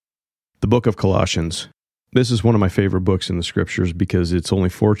The book of Colossians. This is one of my favorite books in the scriptures because it's only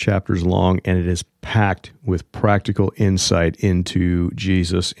 4 chapters long and it is packed with practical insight into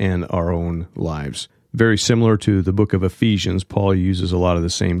Jesus and our own lives. Very similar to the book of Ephesians, Paul uses a lot of the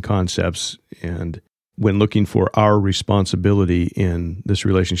same concepts, and when looking for our responsibility in this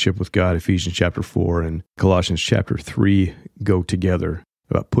relationship with God, Ephesians chapter 4 and Colossians chapter 3 go together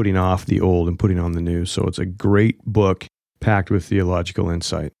about putting off the old and putting on the new. So it's a great book packed with theological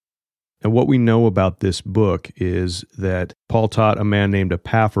insight. And what we know about this book is that Paul taught a man named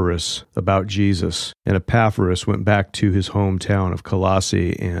Epaphras about Jesus, and Epaphras went back to his hometown of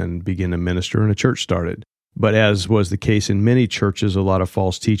Colossae and began to minister, and a church started. But as was the case in many churches, a lot of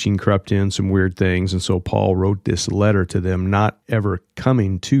false teaching crept in, some weird things, and so Paul wrote this letter to them, not ever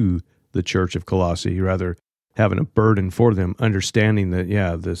coming to the church of Colossae, rather having a burden for them, understanding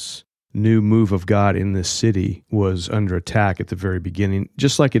that, this new move of God in this city was under attack at the very beginning,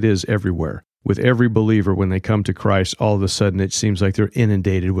 just like it is everywhere. With every believer, when they come to Christ, all of a sudden it seems like they're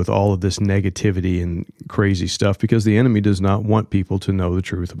inundated with all of this negativity and crazy stuff because the enemy does not want people to know the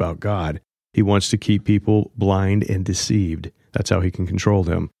truth about God. He wants to keep people blind and deceived. That's how he can control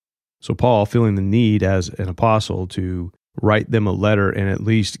them. So Paul, feeling the need as an apostle to write them a letter and at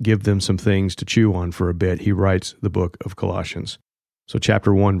least give them some things to chew on for a bit, he writes the book of Colossians. So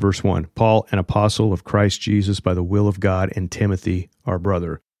chapter 1, verse 1, Paul, an apostle of Christ Jesus by the will of God, and Timothy, our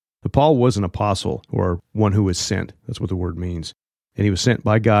brother. But Paul was an apostle, or one who was sent. That's what the word means. And he was sent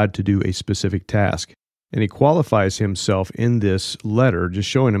by God to do a specific task. And he qualifies himself in this letter, just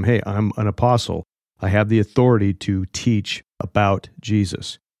showing him, hey, I'm an apostle. I have the authority to teach about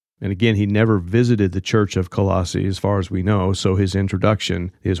Jesus. And again, he never visited the church of Colossae, as far as we know, so his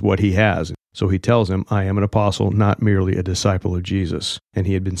introduction is what he has. So he tells him, I am an apostle, not merely a disciple of Jesus. And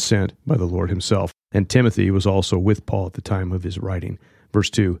he had been sent by the Lord himself. And Timothy was also with Paul at the time of his writing. Verse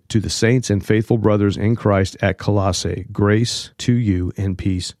 2, to the saints and faithful brothers in Christ at Colossae, grace to you and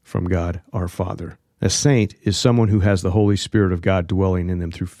peace from God our Father. A saint is someone who has the Holy Spirit of God dwelling in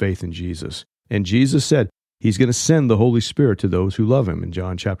them through faith in Jesus. And Jesus said, He's going to send the Holy Spirit to those who love him. In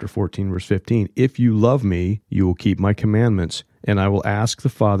John chapter 14, verse 15, if you love me, you will keep my commandments, and I will ask the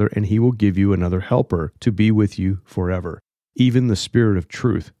Father, and he will give you another helper to be with you forever, even the Spirit of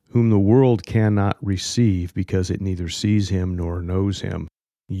truth, whom the world cannot receive because it neither sees him nor knows him.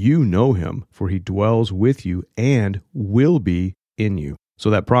 You know him, for he dwells with you and will be in you. So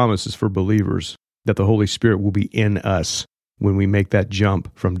that promise is for believers, that the Holy Spirit will be in us when we make that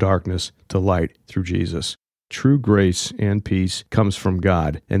jump from darkness to light through Jesus. True grace and peace comes from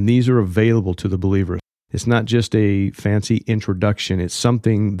God, and these are available to the believer. It's not just a fancy introduction. It's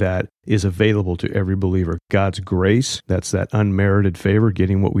something that is available to every believer. God's grace, that's that unmerited favor,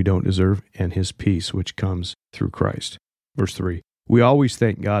 getting what we don't deserve, and his peace, which comes through Christ. Verse 3, we always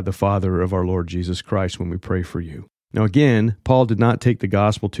thank God the Father of our Lord Jesus Christ when we pray for you. Now again, Paul did not take the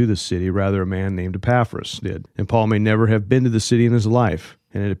gospel to the city, rather a man named Epaphras did. And Paul may never have been to the city in his life,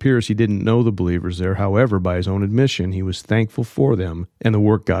 and it appears he didn't know the believers there. However, by his own admission, he was thankful for them and the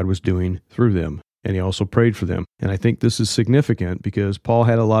work God was doing through them. And he also prayed for them. And I think this is significant because Paul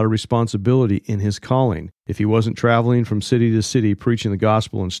had a lot of responsibility in his calling. If he wasn't traveling from city to city preaching the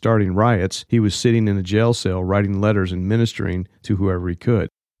gospel and starting riots, he was sitting in a jail cell writing letters and ministering to whoever he could.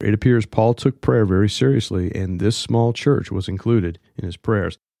 It appears Paul took prayer very seriously, and this small church was included in his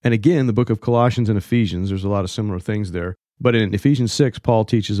prayers. And again, the book of Colossians and Ephesians, there's a lot of similar things there. But in Ephesians 6, Paul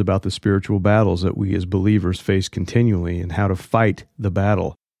teaches about the spiritual battles that we as believers face continually and how to fight the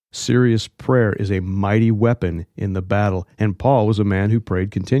battle. Serious prayer is a mighty weapon in the battle, and Paul was a man who prayed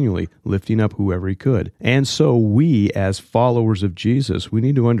continually, lifting up whoever he could. And so we, as followers of Jesus, we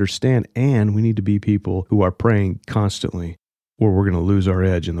need to understand, and we need to be people who are praying constantly, or we're going to lose our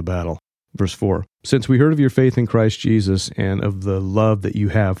edge in the battle. Verse 4, since we heard of your faith in Christ Jesus and of the love that you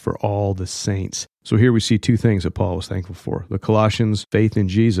have for all the saints. So here we see 2 things that Paul was thankful for. The Colossians' faith in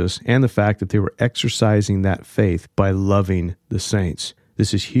Jesus and the fact that they were exercising that faith by loving the saints.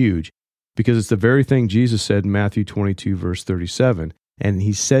 This is huge because it's the very thing Jesus said in Matthew 22, verse 37. And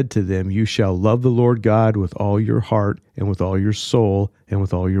he said to them, you shall love the Lord God with all your heart and with all your soul and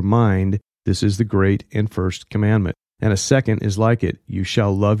with all your mind. This is the great and first commandment. And a second is like it. You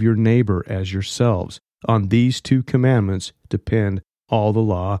shall love your neighbor as yourselves. On these 2 commandments depend all the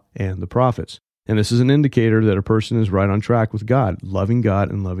law and the prophets. And this is an indicator that a person is right on track with God, loving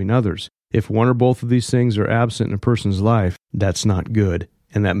God and loving others. If one or both of these things are absent in a person's life, that's not good,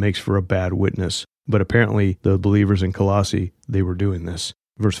 and that makes for a bad witness. But apparently, the believers in Colossae, they were doing this.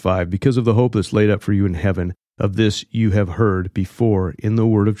 Verse 5, because of the hope that's laid up for you in heaven, of this you have heard before in the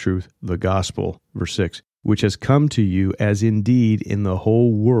word of truth, the gospel. Verse 6, which has come to you, as indeed in the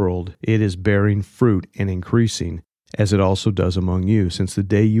whole world it is bearing fruit and increasing, as it also does among you, since the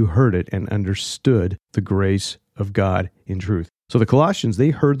day you heard it and understood the grace of God in truth. So the Colossians, they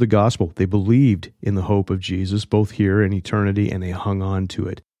heard the gospel. They believed in the hope of Jesus, both here and eternity, and they hung on to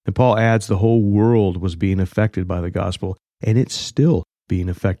it. And Paul adds the whole world was being affected by the gospel, and it's still being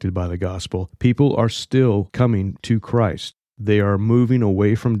affected by the gospel. People are still coming to Christ. They are moving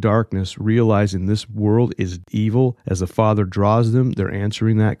away from darkness, realizing this world is evil. As the Father draws them, they're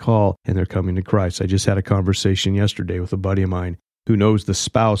answering that call, and they're coming to Christ. I just had a conversation yesterday with a buddy of mine who knows the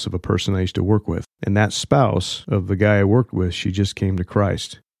spouse of a person I used to work with. And that spouse of the guy I worked with, she just came to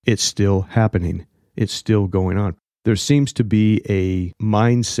Christ. It's still happening. It's still going on. There seems to be a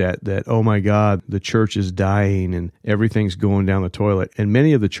mindset that, oh my God, the church is dying and everything's going down the toilet. And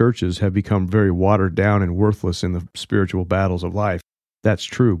many of the churches have become very watered down and worthless in the spiritual battles of life. That's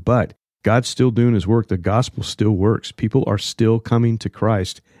true, but God's still doing His work. The gospel still works. People are still coming to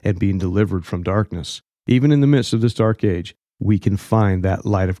Christ and being delivered from darkness. Even in the midst of this dark age, we can find that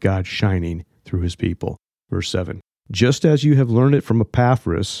light of God shining through His people. Verse 7, just as you have learned it from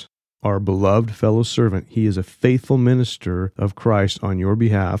Epaphras, our beloved fellow servant, he is a faithful minister of Christ on your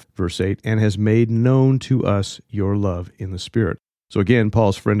behalf, verse 8, and has made known to us your love in the Spirit. So again,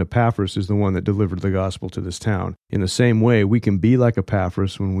 Paul's friend Epaphras is the one that delivered the gospel to this town. In the same way, we can be like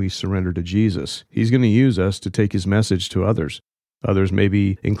Epaphras when we surrender to Jesus. He's going to use us to take His message to others. Others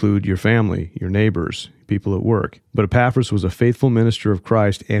maybe include your family, your neighbors, people at work. But Epaphras was a faithful minister of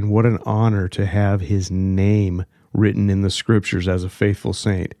Christ, and what an honor to have his name written in the Scriptures as a faithful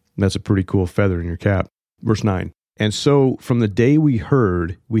saint. That's a pretty cool feather in your cap. Verse 9, and so from the day we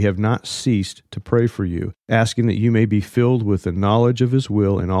heard, we have not ceased to pray for you, asking that you may be filled with the knowledge of His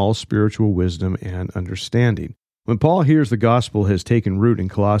will and all spiritual wisdom and understanding. When Paul hears the gospel has taken root in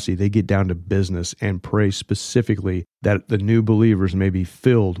Colossae, they get down to business and pray specifically that the new believers may be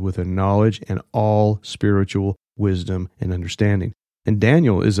filled with a knowledge and all spiritual wisdom and understanding. And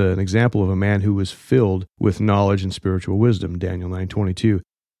Daniel is an example of a man who was filled with knowledge and spiritual wisdom. Daniel 9:22.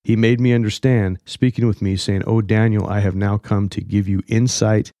 He made me understand, speaking with me, saying, O Daniel, I have now come to give you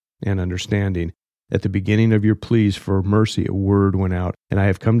insight and understanding. At the beginning of your pleas for mercy, a word went out, and I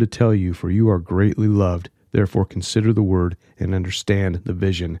have come to tell you, for you are greatly loved. Therefore consider the word and understand the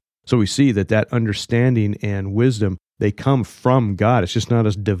vision. So we see that understanding and wisdom, they come from God. It's just not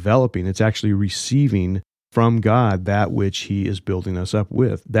us developing. It's actually receiving from God that which He is building us up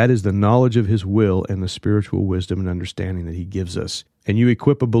with. That is the knowledge of His will and the spiritual wisdom and understanding that He gives us. And you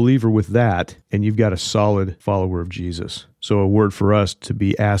equip a believer with that, and you've got a solid follower of Jesus. So a word for us to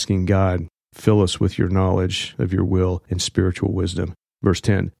be asking God, fill us with your knowledge of your will and spiritual wisdom. Verse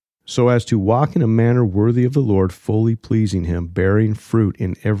 10, so as to walk in a manner worthy of the Lord, fully pleasing Him, bearing fruit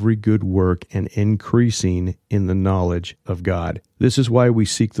in every good work and increasing in the knowledge of God. This is why we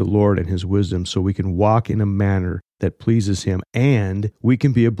seek the Lord and His wisdom, so we can walk in a manner that pleases Him, and we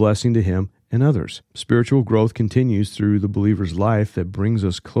can be a blessing to Him and others. Spiritual growth continues through the believer's life that brings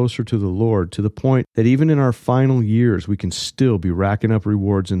us closer to the Lord, to the point that even in our final years, we can still be racking up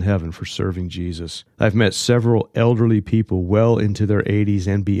rewards in heaven for serving Jesus. I've met several elderly people well into their 80s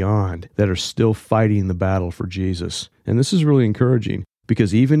and beyond that are still fighting the battle for Jesus. And this is really encouraging,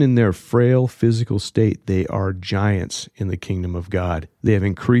 because even in their frail physical state, they are giants in the kingdom of God. They have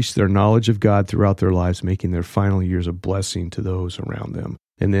increased their knowledge of God throughout their lives, making their final years a blessing to those around them.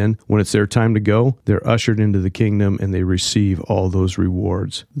 And then, when it's their time to go, they're ushered into the kingdom and they receive all those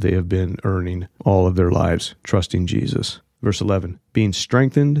rewards they have been earning all of their lives, trusting Jesus. Verse 11, being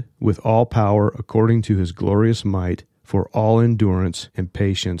strengthened with all power according to His glorious might, for all endurance and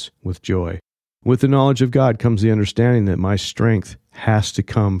patience with joy. With the knowledge of God comes the understanding that my strength has to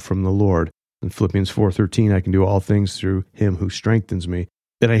come from the Lord. In Philippians 4:13, I can do all things through Him who strengthens me.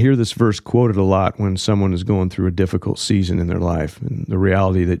 And I hear this verse quoted a lot when someone is going through a difficult season in their life, and the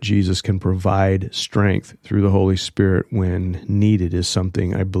reality that Jesus can provide strength through the Holy Spirit when needed is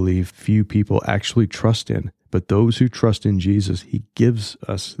something I believe few people actually trust in. But those who trust in Jesus, He gives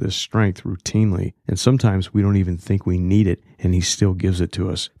us this strength routinely, and sometimes we don't even think we need it, and He still gives it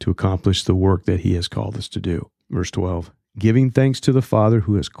to us to accomplish the work that He has called us to do. Verse 12, giving thanks to the Father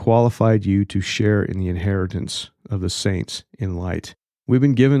who has qualified you to share in the inheritance of the saints in light. We've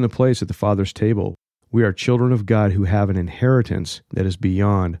been given a place at the Father's table. We are children of God who have an inheritance that is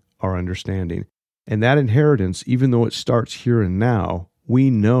beyond our understanding. And that inheritance, even though it starts here and now, we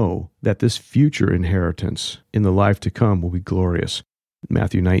know that this future inheritance in the life to come will be glorious.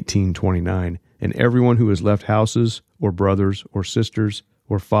 Matthew 19:29, and everyone who has left houses or brothers or sisters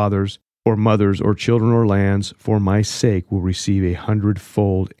or fathers or mothers, or children, or lands, for my sake will receive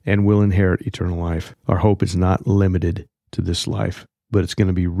 100-fold and will inherit eternal life. Our hope is not limited to this life, but it's going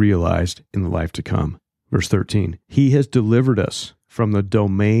to be realized in the life to come. Verse 13, He has delivered us from the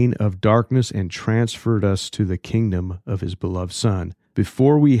domain of darkness and transferred us to the kingdom of His beloved Son.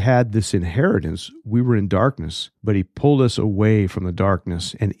 Before we had this inheritance, we were in darkness, but He pulled us away from the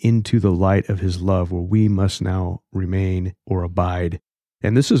darkness and into the light of His love, where we must now remain or abide.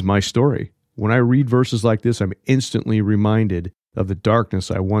 And this is my story. When I read verses like this, I'm instantly reminded of the darkness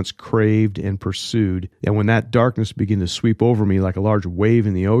I once craved and pursued. And when that darkness began to sweep over me like a large wave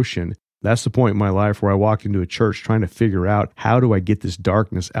in the ocean, that's the point in my life where I walked into a church trying to figure out, how do I get this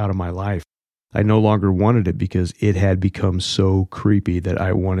darkness out of my life? I no longer wanted it because it had become so creepy that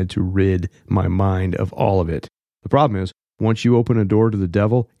I wanted to rid my mind of all of it. The problem is, once you open a door to the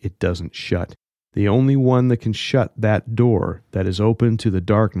devil, it doesn't shut. The only one that can shut that door that is open to the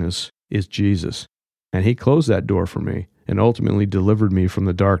darkness is Jesus. And He closed that door for me and ultimately delivered me from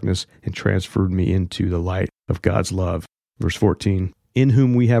the darkness and transferred me into the light of God's love. Verse 14, In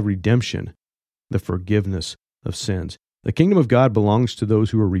whom we have redemption, the forgiveness of sins. The kingdom of God belongs to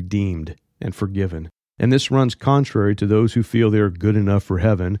those who are redeemed and forgiven. And this runs contrary to those who feel they are good enough for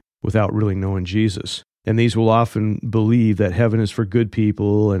heaven without really knowing Jesus. And these will often believe that heaven is for good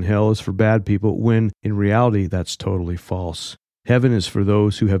people and hell is for bad people, when in reality that's totally false. Heaven is for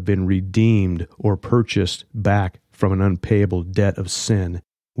those who have been redeemed or purchased back from an unpayable debt of sin.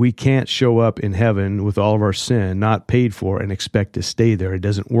 We can't show up in heaven with all of our sin not paid for and expect to stay there. It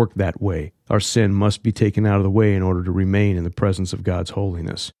doesn't work that way. Our sin must be taken out of the way in order to remain in the presence of God's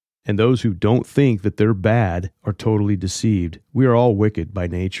holiness. And those who don't think that they're bad are totally deceived. We are all wicked by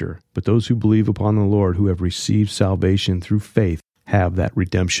nature, but those who believe upon the Lord, who have received salvation through faith, have that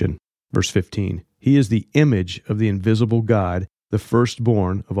redemption. Verse 15, He is the image of the invisible God, the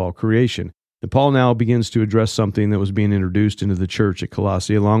firstborn of all creation. And Paul now begins to address something that was being introduced into the church at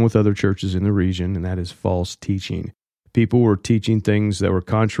Colossae, along with other churches in the region, and that is false teaching. People were teaching things that were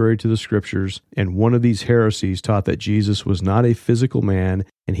contrary to the Scriptures, and one of these heresies taught that Jesus was not a physical man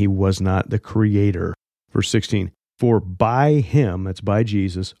and He was not the Creator. Verse 16, For by Him, that's by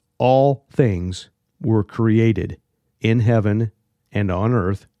Jesus, all things were created, in heaven and on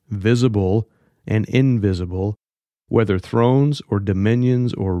earth, visible and invisible, whether thrones or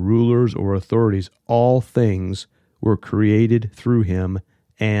dominions or rulers or authorities, all things were created through Him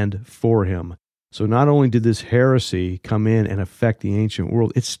and for Him. So not only did this heresy come in and affect the ancient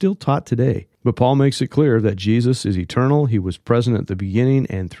world, it's still taught today. But Paul makes it clear that Jesus is eternal, He was present at the beginning,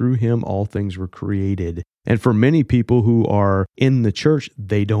 and through Him all things were created. And for many people who are in the church,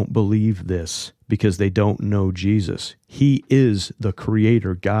 they don't believe this because they don't know Jesus. He is the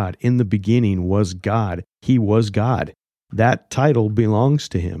Creator God. In the beginning was God. He was God. That title belongs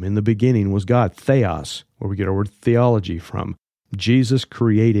to Him. In the beginning was God, Theos, where we get our word theology from. Jesus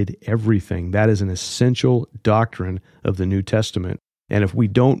created everything. That is an essential doctrine of the New Testament. And if we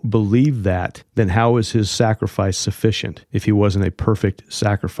don't believe that, then how is His sacrifice sufficient if He wasn't a perfect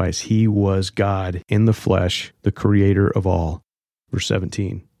sacrifice? He was God in the flesh, the Creator of all. Verse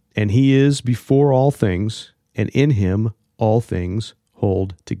 17, And He is before all things, and in Him all things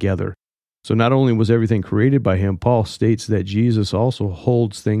hold together. So not only was everything created by Him, Paul states that Jesus also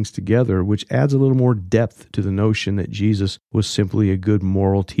holds things together, which adds a little more depth to the notion that Jesus was simply a good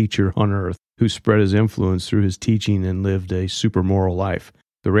moral teacher on earth who spread His influence through His teaching and lived a super moral life.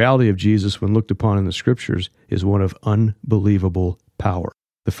 The reality of Jesus, when looked upon in the Scriptures, is one of unbelievable power.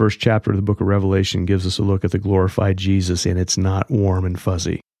 The first chapter of the book of Revelation gives us a look at the glorified Jesus, and it's not warm and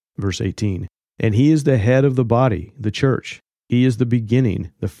fuzzy. Verse 18, And He is the head of the body, the church. He is the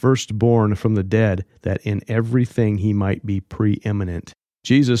beginning, the firstborn from the dead, that in everything He might be preeminent.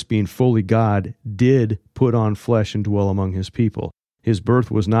 Jesus, being fully God, did put on flesh and dwell among His people. His birth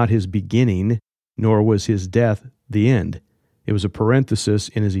was not His beginning, nor was His death the end. It was a parenthesis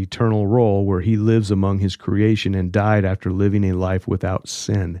in His eternal role where He lives among His creation and died after living a life without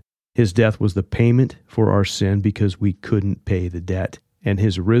sin. His death was the payment for our sin because we couldn't pay the debt. And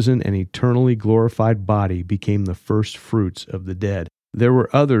His risen and eternally glorified body became the first fruits of the dead. There were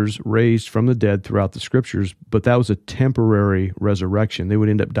others raised from the dead throughout the Scriptures, but that was a temporary resurrection. They would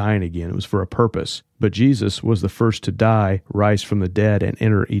end up dying again. It was for a purpose. But Jesus was the first to die, rise from the dead, and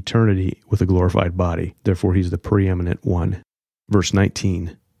enter eternity with a glorified body. Therefore, He's the preeminent one. Verse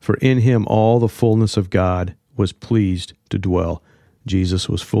 19, For in Him all the fullness of God was pleased to dwell. Jesus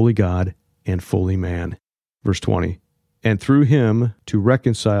was fully God and fully man. Verse 20, And through Him to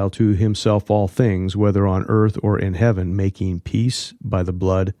reconcile to Himself all things, whether on earth or in heaven, making peace by the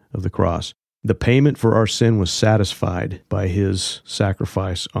blood of the cross. The payment for our sin was satisfied by his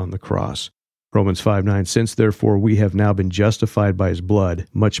sacrifice on the cross. Romans 5:9, since therefore we have now been justified by his blood,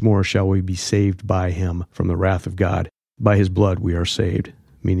 much more shall we be saved by him from the wrath of God. By his blood we are saved,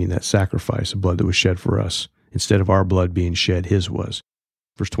 meaning that sacrifice, the blood that was shed for us. Instead of our blood being shed, his was.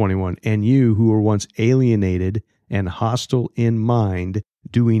 Verse 21, and you who were once alienated and hostile in mind,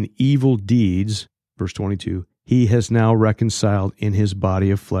 doing evil deeds, verse 22, he has now reconciled in his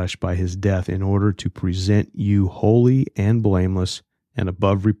body of flesh by his death in order to present you holy and blameless and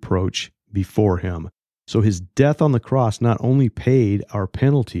above reproach before him. So his death on the cross not only paid our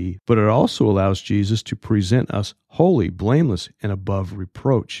penalty, but it also allows Jesus to present us holy, blameless, and above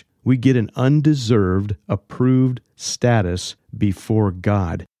reproach. We get an undeserved, approved status before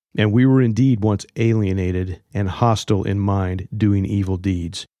God. And we were indeed once alienated and hostile in mind, doing evil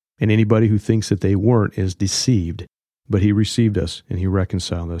deeds. And anybody who thinks that they weren't is deceived. But he received us, and he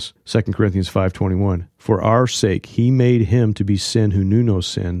reconciled us. 2 Corinthians 5:21, for our sake he made him to be sin who knew no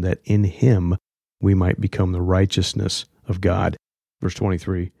sin, that in him we might become the righteousness of God. Verse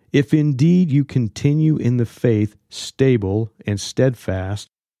 23, if indeed you continue in the faith, stable and steadfast,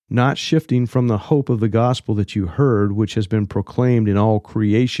 not shifting from the hope of the gospel that you heard, which has been proclaimed in all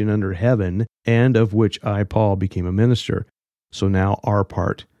creation under heaven, and of which I, Paul, became a minister. So now our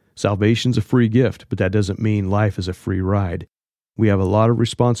part. Salvation's a free gift, but that doesn't mean life is a free ride. We have a lot of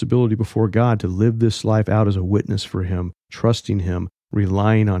responsibility before God to live this life out as a witness for him, trusting him,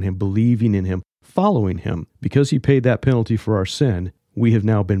 relying on him, believing in him, following him. Because he paid that penalty for our sin, we have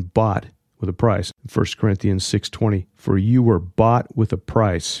now been bought with a price. 1 Corinthians 6:20, for you were bought with a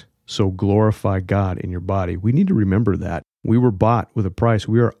price, so glorify God in your body. We need to remember that. We were bought with a price.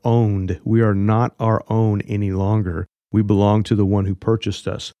 We are owned. We are not our own any longer. We belong to the one who purchased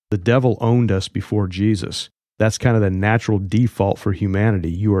us. The devil owned us before Jesus. That's kind of the natural default for humanity.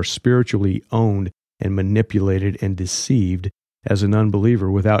 You are spiritually owned and manipulated and deceived as an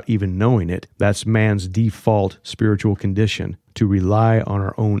unbeliever without even knowing it. That's man's default spiritual condition, to rely on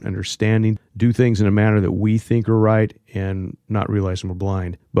our own understanding, do things in a manner that we think are right and not realizing we're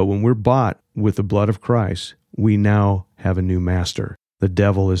blind. But when we're bought with the blood of Christ, we now have a new master. The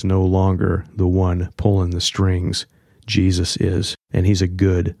devil is no longer the one pulling the strings. Jesus is, and he's a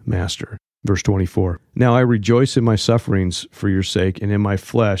good master. Verse 24, now I rejoice in my sufferings for your sake, and in my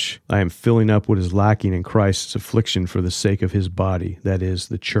flesh I am filling up what is lacking in Christ's affliction for the sake of his body, that is,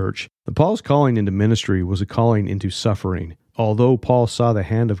 the church. Paul's calling into ministry was a calling into suffering. Although Paul saw the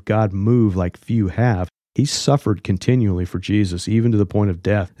hand of God move like few have, he suffered continually for Jesus, even to the point of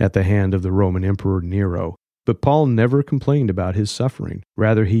death at the hand of the Roman Emperor Nero. But Paul never complained about his suffering.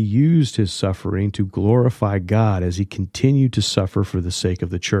 Rather, he used his suffering to glorify God as he continued to suffer for the sake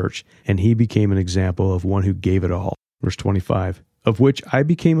of the church, and he became an example of one who gave it all. Verse 25, of which I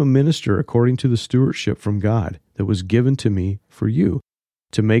became a minister according to the stewardship from God that was given to me for you,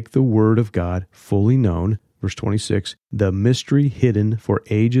 to make the word of God fully known. Verse 26, the mystery hidden for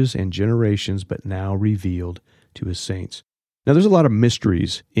ages and generations, but now revealed to his saints. Now, there's a lot of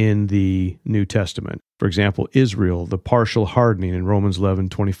mysteries in the New Testament. For example, Israel, the partial hardening in Romans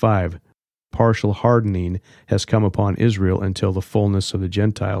 11:25. Partial hardening has come upon Israel until the fullness of the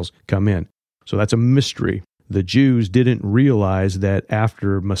Gentiles come in. So that's a mystery. The Jews didn't realize that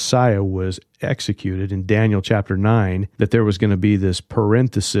after Messiah was executed in Daniel chapter 9, that there was going to be this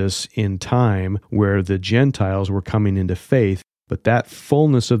parenthesis in time where the Gentiles were coming into faith. But that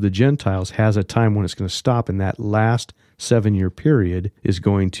fullness of the Gentiles has a time when it's going to stop, and that last 7-year period is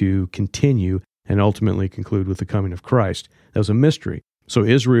going to continue and ultimately conclude with the coming of Christ. That was a mystery. So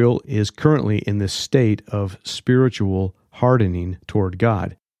Israel is currently in this state of spiritual hardening toward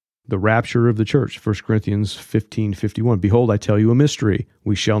God. The rapture of the church, 1 Corinthians 15:51. Behold, I tell you a mystery.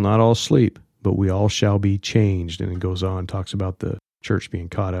 We shall not all sleep, but we all shall be changed. And it goes on, talks about the church being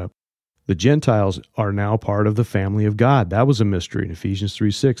caught up. The Gentiles are now part of the family of God. That was a mystery in Ephesians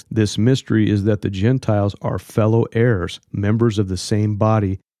 3:6. This mystery is that the Gentiles are fellow heirs, members of the same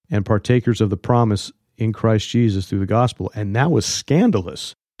body, and partakers of the promise in Christ Jesus through the gospel. And that was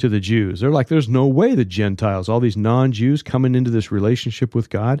scandalous to the Jews. They're like, there's no way the Gentiles, all these non-Jews coming into this relationship with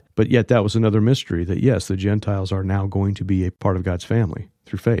God. But yet that was another mystery, that yes, the Gentiles are now going to be a part of God's family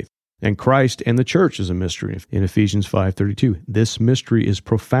through faith. And Christ and the church is a mystery. In Ephesians 5:32, this mystery is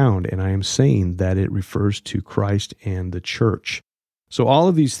profound, and I am saying that it refers to Christ and the church. So all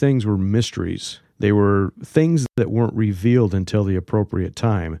of these things were mysteries. They were things that weren't revealed until the appropriate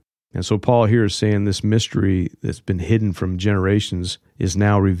time. And so Paul here is saying this mystery that's been hidden from generations is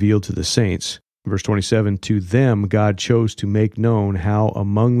now revealed to the saints. Verse 27, to them God chose to make known how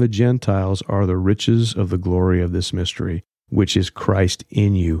among the Gentiles are the riches of the glory of this mystery, which is Christ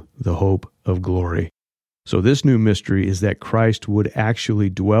in you, the hope of glory. So this new mystery is that Christ would actually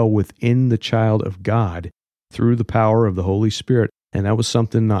dwell within the child of God through the power of the Holy Spirit, and that was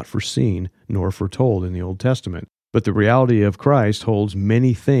something not foreseen nor foretold in the Old Testament. But the reality of Christ holds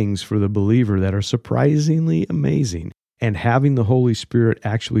many things for the believer that are surprisingly amazing. And having the Holy Spirit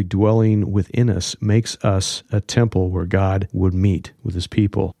actually dwelling within us makes us a temple where God would meet with his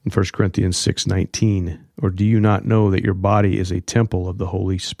people. In 1 Corinthians 6:19, or do you not know that your body is a temple of the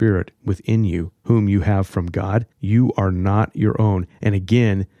Holy Spirit within you, whom you have from God? You are not your own. And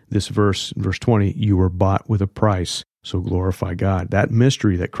again, this verse 20, you were bought with a price, so glorify God. That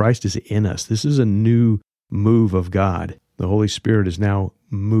mystery that Christ is in us, this is a new move of God. The Holy Spirit is now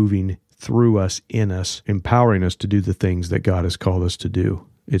moving through us, in us, empowering us to do the things that God has called us to do.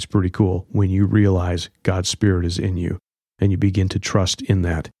 It's pretty cool when you realize God's Spirit is in you and you begin to trust in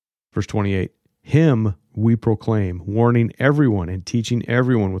that. Verse 28, him we proclaim, warning everyone and teaching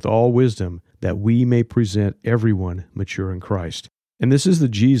everyone with all wisdom, that we may present everyone mature in Christ. And this is the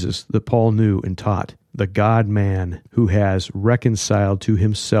Jesus that Paul knew and taught, the God-man who has reconciled to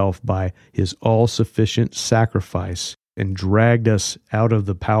himself by his all-sufficient sacrifice and dragged us out of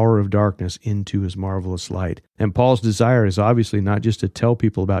the power of darkness into his marvelous light. And Paul's desire is obviously not just to tell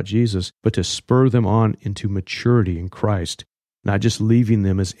people about Jesus, but to spur them on into maturity in Christ, not just leaving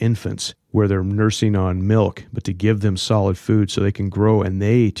them as infants where they're nursing on milk, but to give them solid food so they can grow and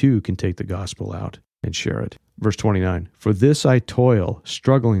they too can take the gospel out and share it. Verse 29, for this I toil,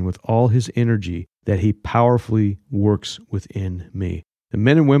 struggling with all his energy that he powerfully works within me. The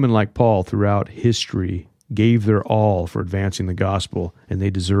men and women like Paul throughout history gave their all for advancing the gospel, and they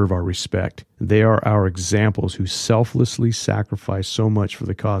deserve our respect. They are our examples who selflessly sacrifice so much for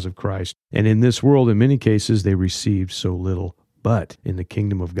the cause of Christ. And in this world, in many cases, they received so little. But in the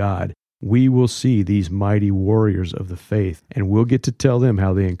kingdom of God, we will see these mighty warriors of the faith, and we'll get to tell them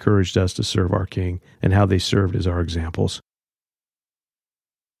how they encouraged us to serve our King and how they served as our examples.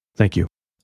 Thank you.